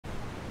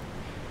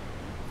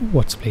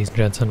What's up, ladies and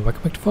gents, and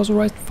welcome back to Forza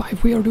Horizon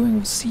 5. We are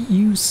doing the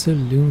CU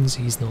Saloon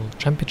Seasonal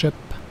Championship.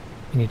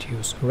 We need to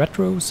use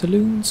retro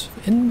saloons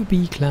in the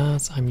B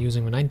class. I'm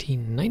using a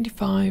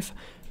 1995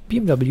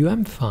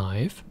 BMW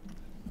M5.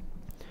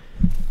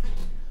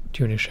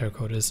 Tuning share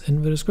code is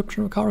in the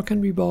description. The car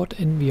can be bought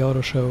in the auto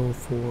show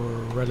for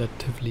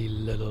relatively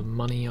little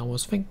money. I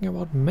was thinking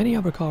about many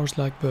other cars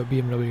like the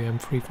BMW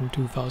M3 from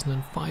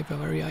 2005, a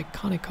very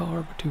iconic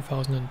car, the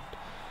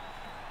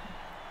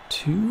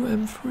 2002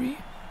 M3.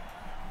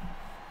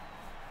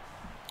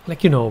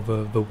 Like, you know,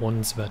 the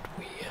ones that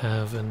we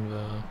have in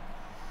the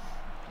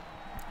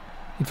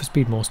Need for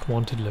Speed Most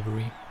Wanted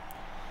livery.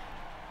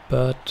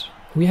 But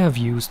we have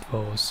used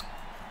those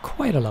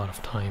quite a lot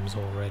of times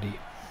already.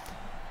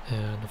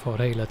 And I thought,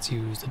 hey, let's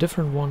use a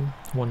different one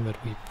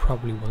that we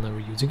probably will never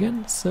use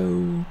again.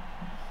 So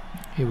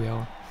here we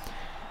are.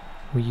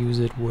 We use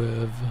it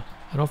with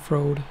an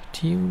off-road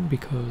tune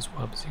because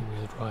well, obviously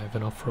we'll drive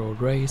an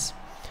off-road race.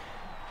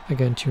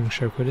 Again, tuning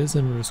share code is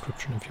in the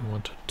description if you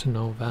want to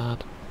know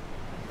that.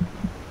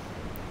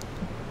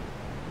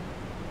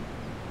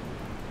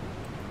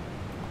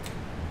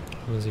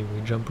 Obviously we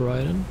jump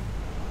right in.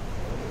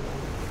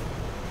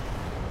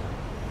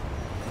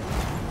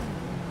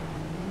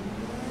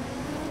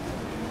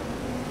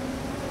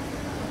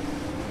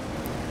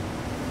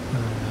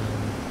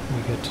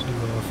 We get to do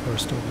our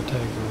first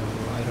overtake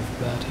right off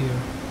the bat here.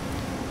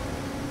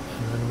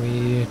 And then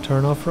we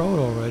turn off road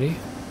already.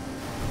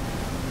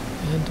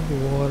 Into the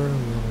water.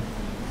 We'll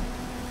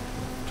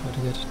try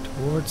to get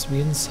towards the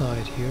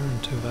inside here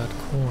into that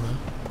corner.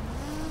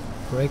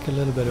 Brake a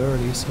little bit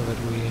early so that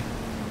we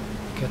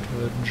get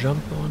a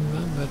jump on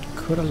them that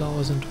could allow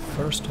us into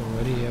first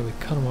already. Yeah, we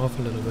cut them off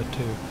a little bit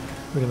to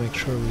really make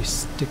sure we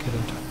stick it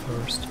into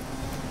first,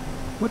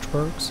 which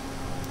works.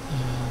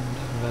 And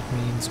that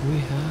means we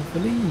have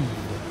the lead.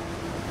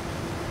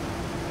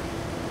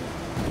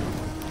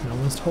 Now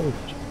we must hold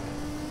it.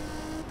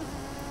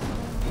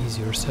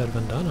 Easier said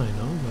than done, I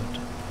know, but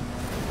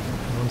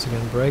once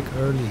again, brake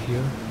early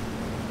here.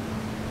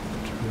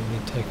 To really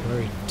take a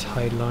very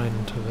tight line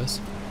into this.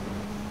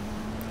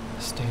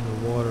 Stay in the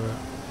water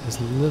as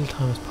little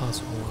time as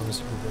possible.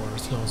 Obviously the water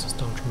slows us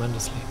down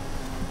tremendously.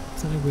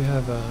 So I think we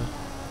have a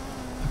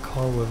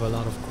car with a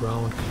lot of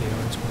ground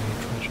clearance when you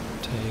try to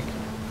take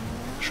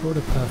a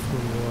shorter path through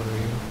the water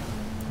here.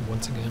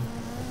 Once again.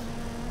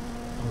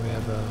 And we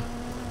have a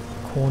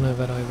corner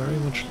that I very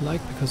much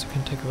like because you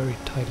can take a very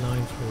tight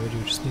line through it.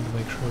 You just need to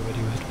make sure that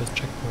you hit this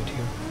checkpoint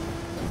here.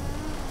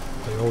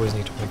 Well, you always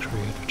need to make sure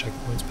you hit the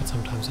checkpoints, but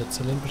sometimes it's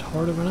a little bit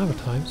harder than other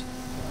times.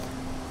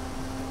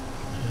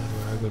 And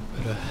we're a good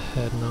bit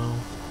ahead now.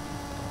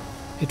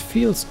 It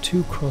feels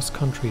too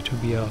cross-country to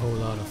be a whole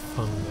lot of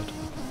fun, but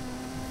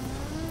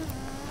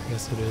I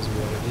guess it is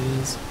what it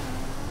is.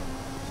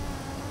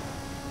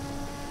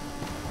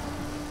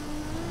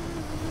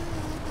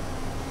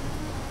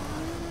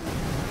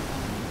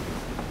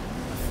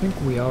 I think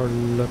we are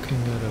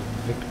looking at a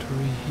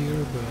victory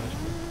here, but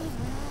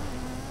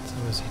it's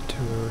obviously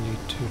too early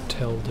to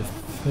tell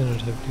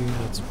definitively.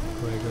 Let's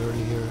brake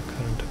early here,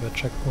 cut into that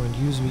checkpoint,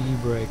 use the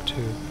e-brake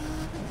to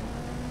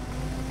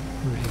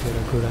really get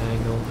a good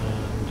angle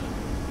and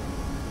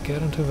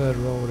get into that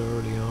road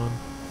early on.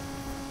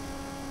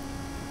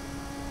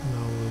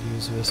 Now we'll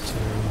use this to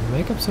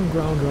make up some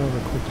ground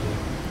rather quickly.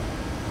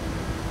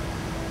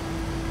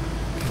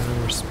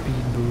 Our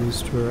speed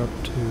boost, we're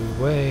up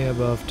to way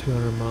above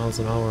 200 miles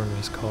an hour in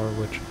this car,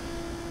 which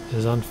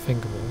is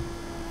unthinkable.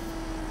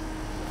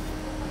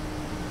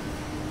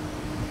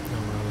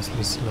 Now we're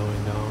obviously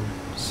slowing down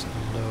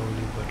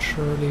slowly but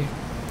surely.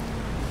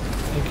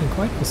 Taking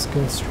quite the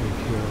skill streak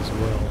here as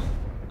well.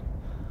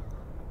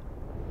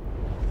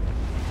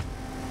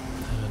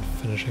 And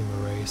finishing the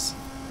race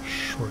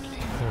shortly.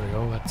 There we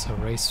go, that's a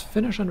race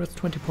finish, and with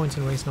 20 points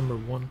in race number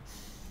 1.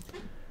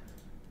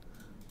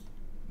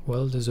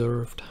 Well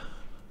deserved.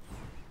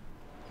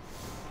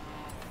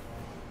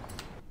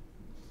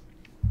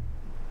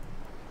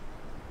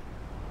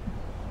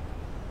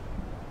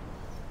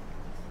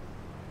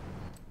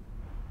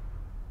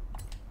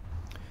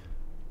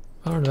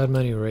 There aren't that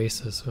many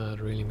races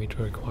that really meet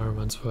the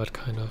requirements for that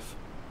kind of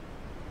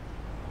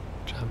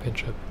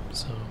championship,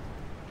 so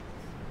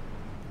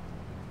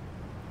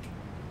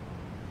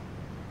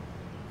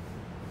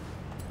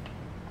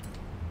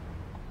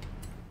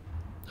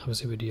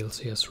obviously the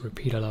DLC has to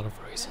repeat a lot of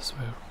races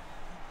where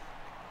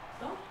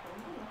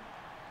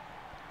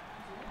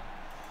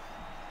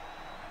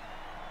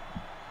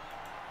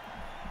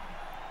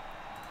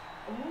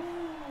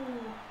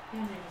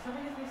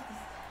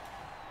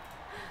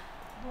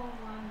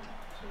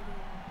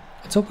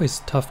it's always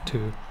tough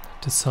to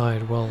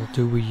decide, well,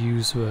 do we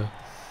use a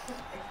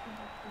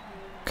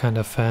kind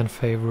of fan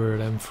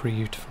favorite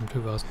M3 from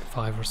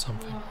 2005 or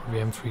something, or the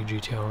M3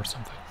 GTR or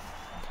something.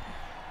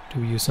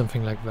 Do we use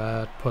something like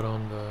that, put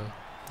on the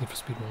Need for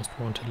Speed Most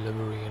Wanted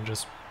livery and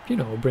just, you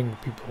know, bring the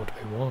people what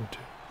they want to,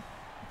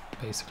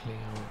 basically.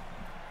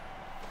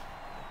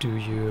 Do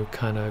you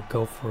kind of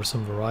go for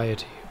some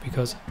variety?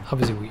 Because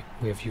obviously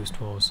we have used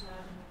those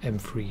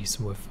M3s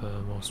with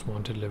Most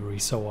Wanted livery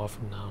so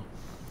often now.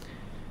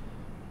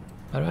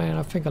 But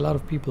I think a lot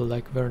of people,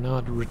 like, they're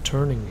not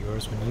returning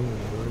viewers when new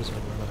viewers, and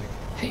they're like,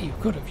 hey, you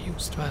could have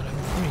used that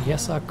M3.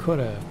 Yes, I could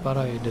have, but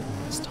I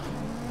didn't this time.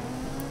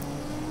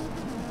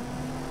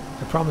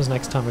 I promise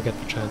next time I get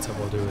the chance I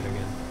will do it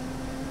again.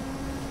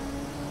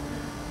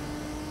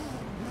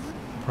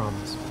 I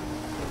promise.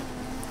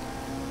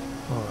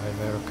 Alright,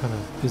 they're kind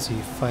of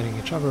busy fighting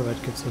each other.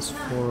 That gives us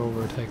 4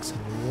 overtakes in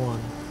 1.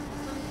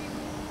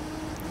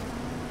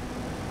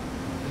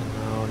 And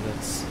now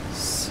let's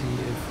see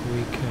if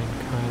we can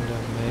kind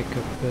of make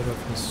a bit of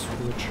a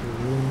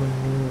switcheroo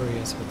maneuver.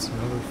 Yes, that's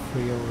another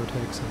 3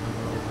 overtakes,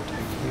 another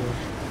overtake here.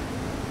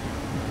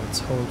 Let's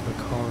hold the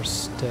car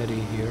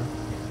steady here.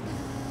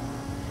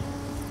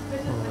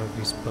 Over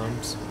these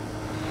bumps.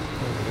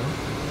 There we go.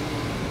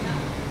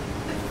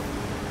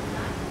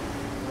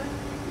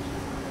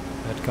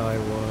 That guy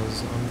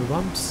was on the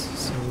bumps,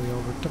 so we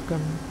overtook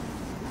him.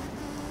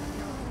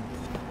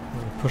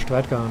 We pushed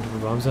that guy onto the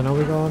bumps, and now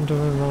we go onto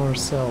him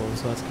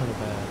ourselves, so that's kind of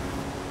bad.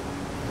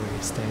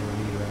 We stay in the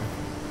lead there,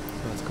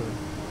 so that's good.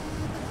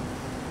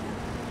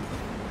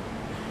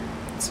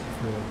 Let's see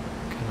if we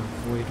can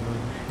avoid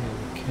one. Yeah,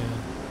 we can.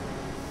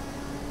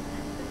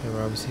 They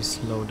were obviously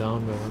slowed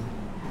down by them.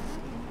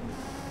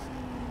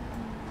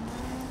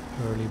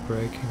 Early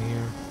braking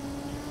here.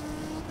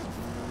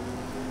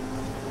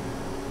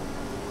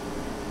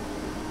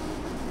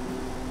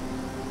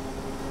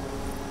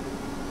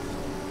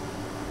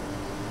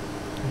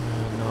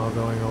 And now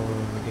going over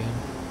them again.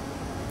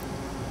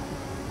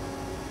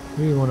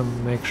 Really want to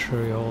make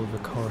sure you hold the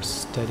car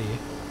steady.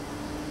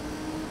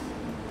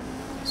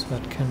 So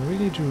that can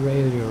really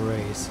derail your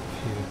race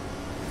if you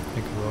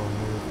make a wrong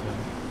move.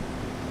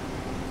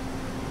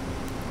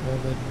 We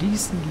have a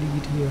decent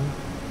lead here.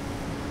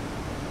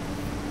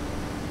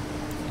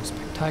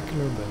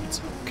 Spectacular, but it's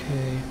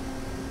okay.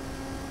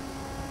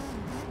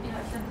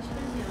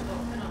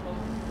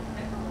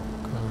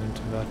 Going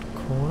into that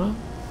corner.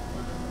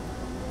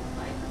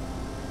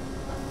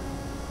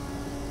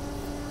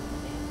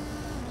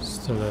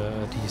 Still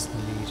a decent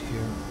lead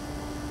here.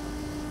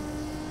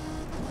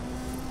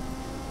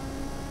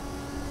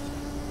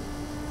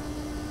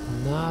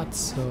 Not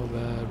so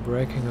bad.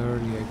 Braking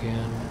early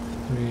again.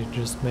 Really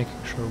just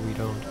making sure we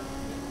don't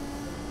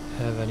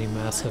have any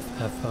massive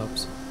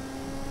F-ups.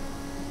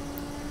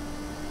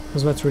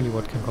 Because that's really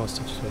what can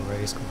cost us the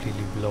race,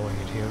 completely blowing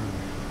it here and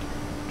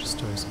just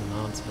doing some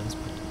nonsense,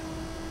 but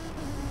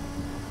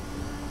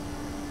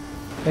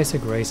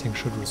basic racing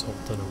should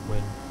result in a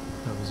win.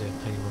 That was it,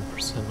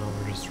 91%. Now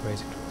we're just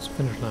racing towards the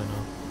finish line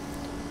now.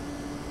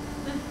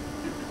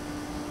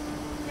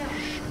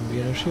 Shouldn't be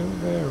an issue.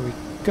 There we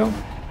go.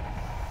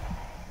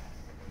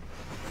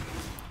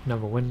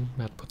 Another win.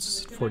 That puts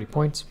us at 40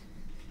 points.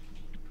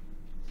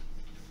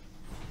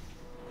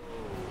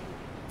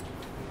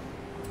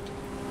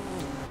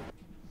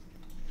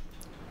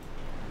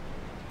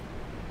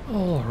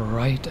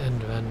 Alright,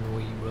 and then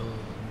we will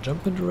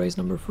jump into race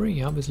number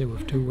 3, obviously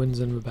with 2 wins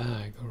in the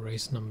bag.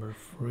 Race number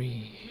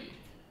 3.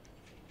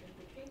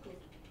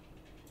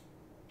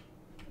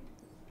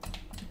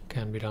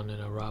 Can be done in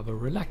a rather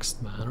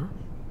relaxed manner.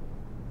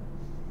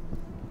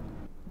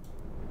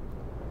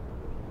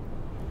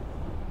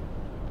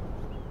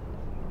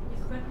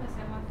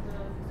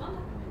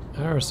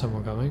 There's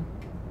someone coming.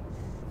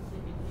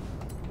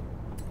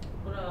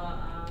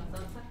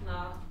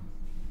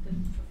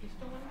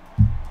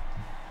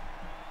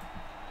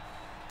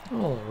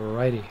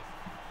 Alrighty.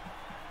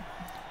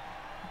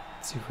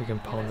 Let's see if we can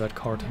pound that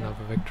car to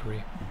another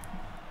victory.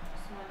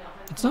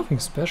 It's nothing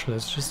special,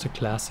 it's just a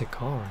classic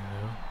car,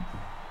 you know.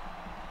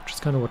 Which is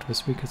kind of what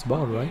this week is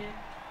about, right?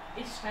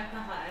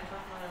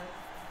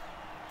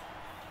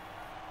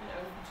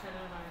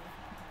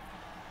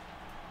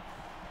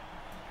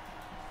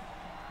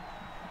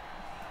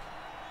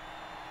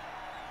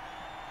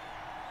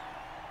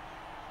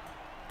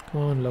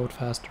 Come on, load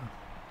faster.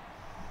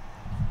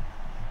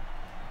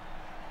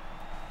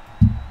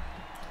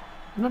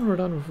 I'm not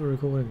done with the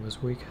recording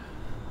this week,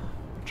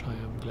 which I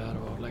am glad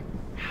about. Like,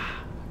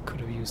 could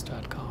have used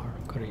that car,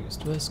 could have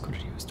used this, could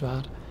have used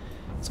that.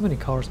 So many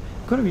cars.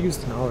 Could have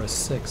used an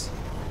RS6.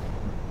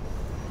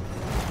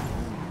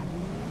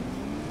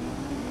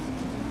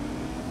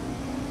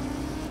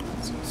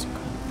 It's also kind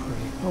of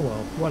pretty. Oh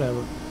well,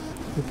 whatever.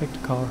 We picked a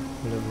car,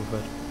 we'll live with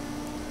it.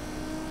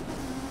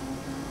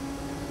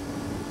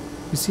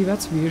 You see,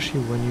 that's the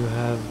issue when you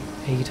have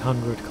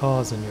 800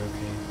 cars in your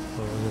game.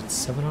 Or was it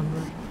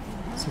 700?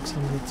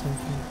 600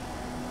 something?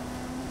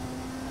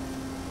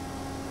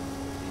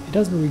 It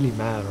doesn't really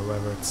matter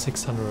whether it's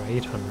 600 or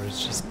 800,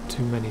 it's just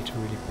too many to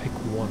really pick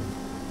one.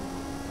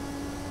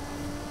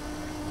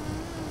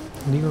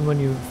 And even when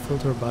you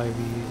filter by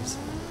these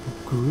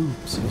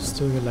groups, you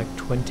still get like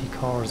 20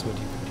 cars that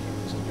you could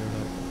use, and you're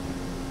like,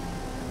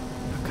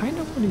 I kind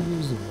of want to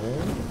use them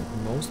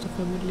all, most of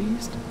them at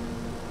least.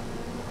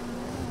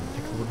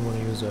 Like I wouldn't want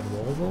to use that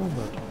Volvo,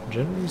 but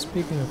generally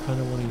speaking I kind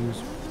of want to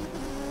use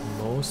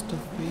most of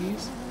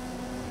these.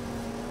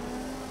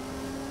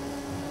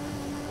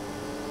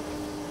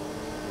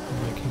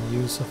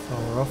 use of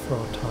our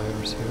off-road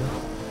tires here.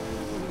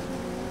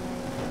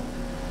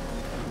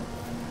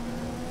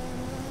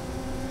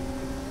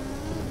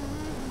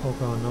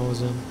 Poke our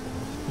nose in.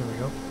 There we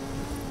go.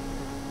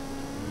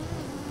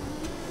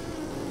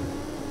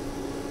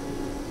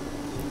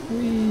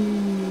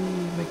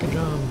 Whee! Make a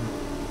jump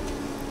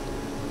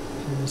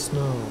in the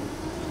snow.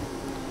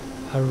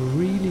 I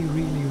really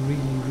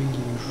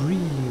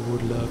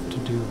would love to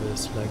do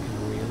this like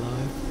in real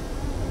life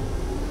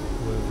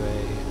with a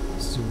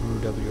Subaru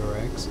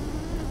WRX.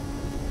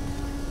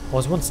 I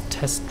was once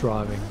test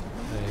driving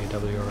a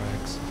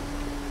WRX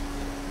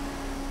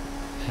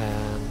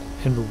and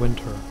in the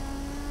winter,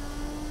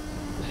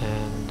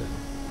 and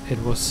it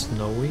was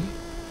snowy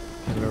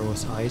and there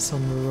was ice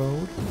on the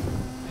road,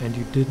 and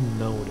you didn't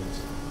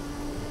notice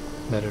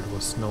that it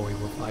was snowy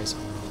with ice on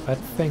the road. That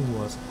thing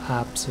was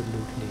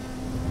absolutely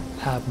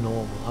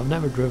abnormal. I've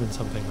never driven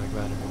something like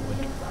that in the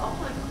winter.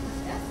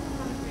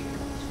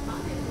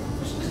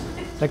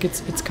 Like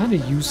it's kind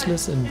of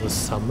useless in the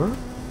summer,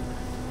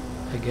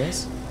 I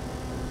guess.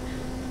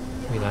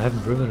 I mean, I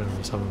haven't driven it in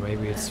the summer.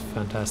 Maybe it's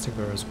fantastic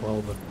there as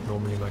well, but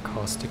normally my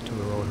cars stick to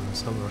the road in the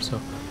summer, so.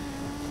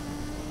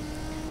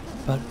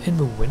 But in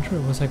the winter,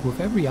 it was like with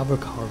every other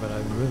car that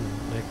I've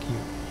driven, like you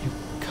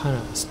kind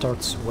of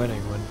start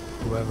sweating when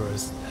whoever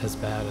is as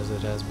bad as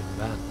it has been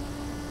bad.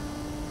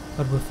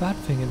 But with that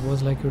thing, it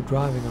was like you're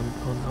driving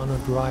on a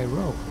dry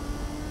road.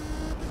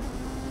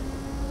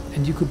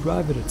 And you could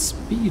drive it at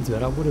speeds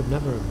that I would have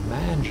never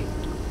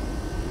imagined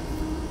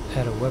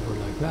at a weather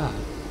like that.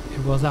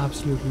 It was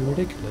absolutely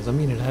ridiculous. I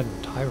mean, it had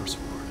tires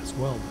for it as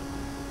well,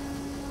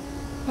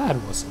 but that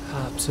was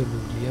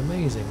absolutely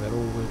amazing, that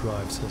all-wheel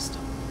drive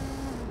system.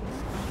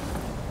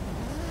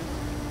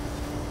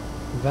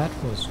 That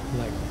was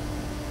like...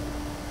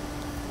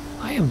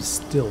 I am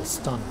still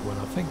stunned when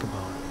I think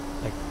about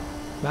it. Like,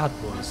 that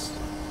was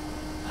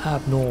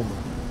abnormal.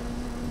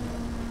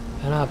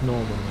 An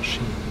abnormal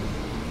machine.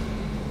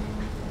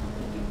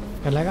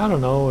 And like, I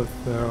don't know if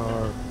there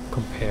are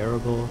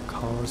comparable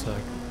cars,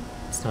 like,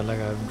 it's not like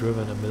I've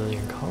driven a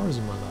million cars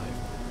in my life.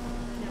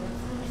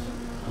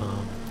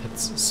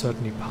 It's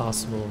certainly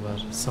possible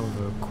that some of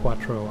the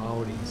Quattro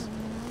Audis,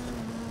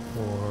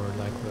 or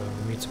like the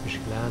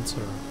Mitsubishi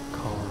Lancer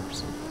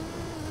cars,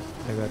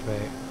 like that,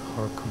 they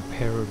are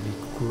comparably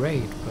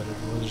great, but it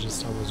was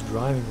just, I was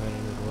driving that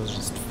and it was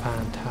just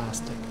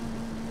fantastic.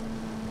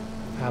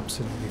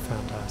 Absolutely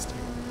fantastic.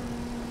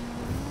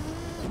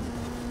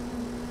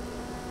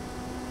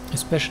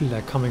 Especially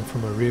like coming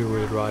from a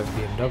rear-wheel drive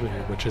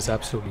BMW, which is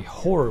absolutely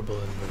horrible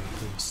in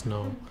the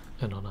snow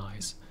and on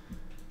ice.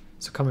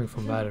 So coming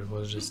from that, it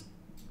was just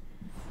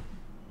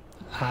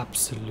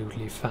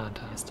absolutely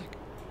fantastic.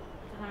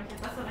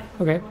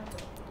 Okay,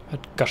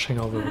 gushing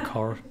over the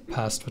car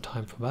past the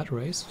time for that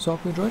race. So I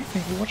hope you enjoyed it.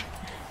 Thank you for watching.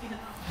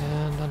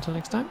 And until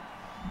next time,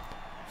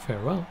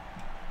 farewell.